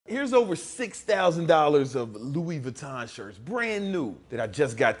Here's over $6,000 of Louis Vuitton shirts, brand new, that I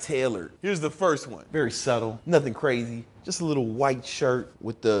just got tailored. Here's the first one. Very subtle, nothing crazy. Just a little white shirt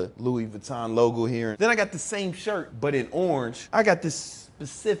with the Louis Vuitton logo here. Then I got the same shirt, but in orange. I got this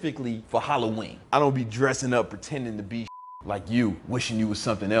specifically for Halloween. I don't be dressing up pretending to be like you, wishing you was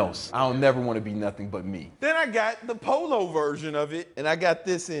something else. I don't never want to be nothing but me. Then I got the polo version of it, and I got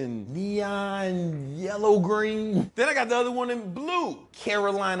this in neon yellow green. Then I got the other one in blue,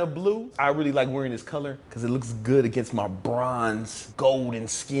 Carolina blue. I really like wearing this color because it looks good against my bronze golden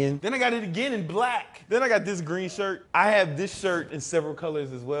skin. Then I got it again in black. Then I got this green shirt. I have this shirt in several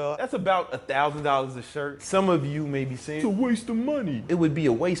colors as well. That's about $1,000 a shirt. Some of you may be saying, it's a waste of money. It would be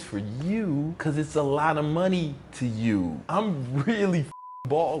a waste for you because it's a lot of money to you. I'm really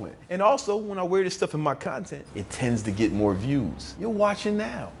balling. And also, when I wear this stuff in my content, it tends to get more views. You're watching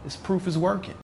now. This proof is working.